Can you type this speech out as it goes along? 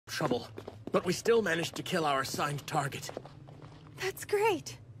trouble, but we still managed to kill our assigned target. That's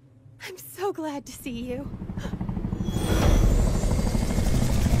great. I'm so glad to see you.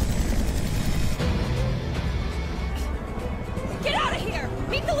 Get out of here!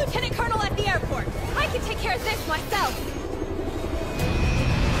 Meet the Lieutenant Colonel at the airport. I can take care of this myself.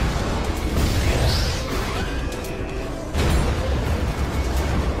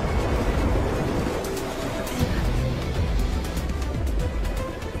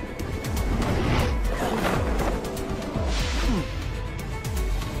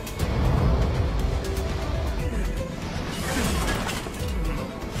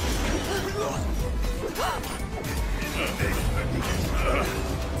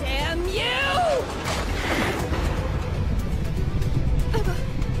 Damn you!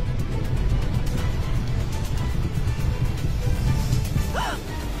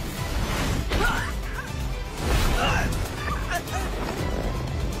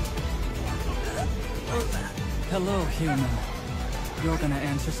 Hello, human. You're gonna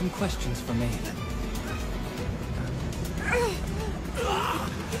answer some questions for me.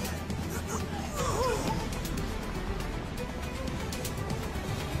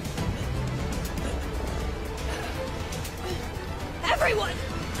 Everyone!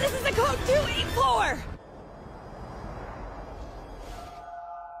 This is a code 284!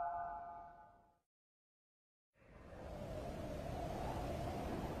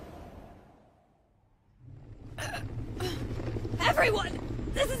 Everyone!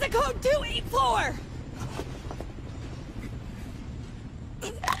 This is a code 284!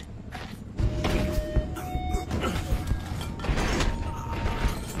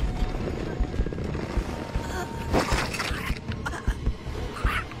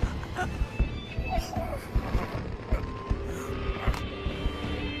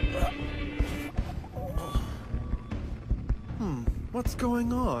 What's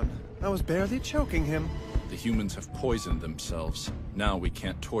going on? I was barely choking him. The humans have poisoned themselves. Now we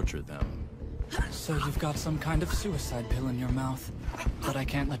can't torture them. So you've got some kind of suicide pill in your mouth. But I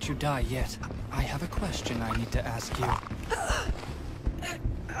can't let you die yet. I have a question I need to ask you.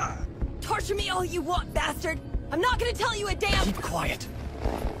 Torture me all you want, bastard! I'm not gonna tell you a damn— Keep quiet.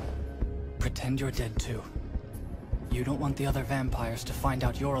 Pretend you're dead too. You don't want the other vampires to find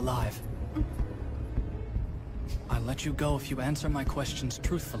out you're alive. I'll let you go if you answer my questions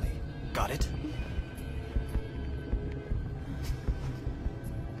truthfully. Got it?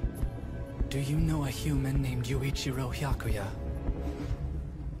 Do you know a human named Yuichiro Hyakuya?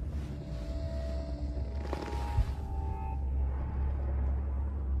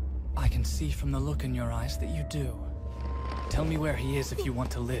 I can see from the look in your eyes that you do. Tell me where he is if you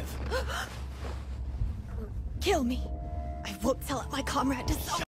want to live. Kill me. I won't tell my comrade to stop.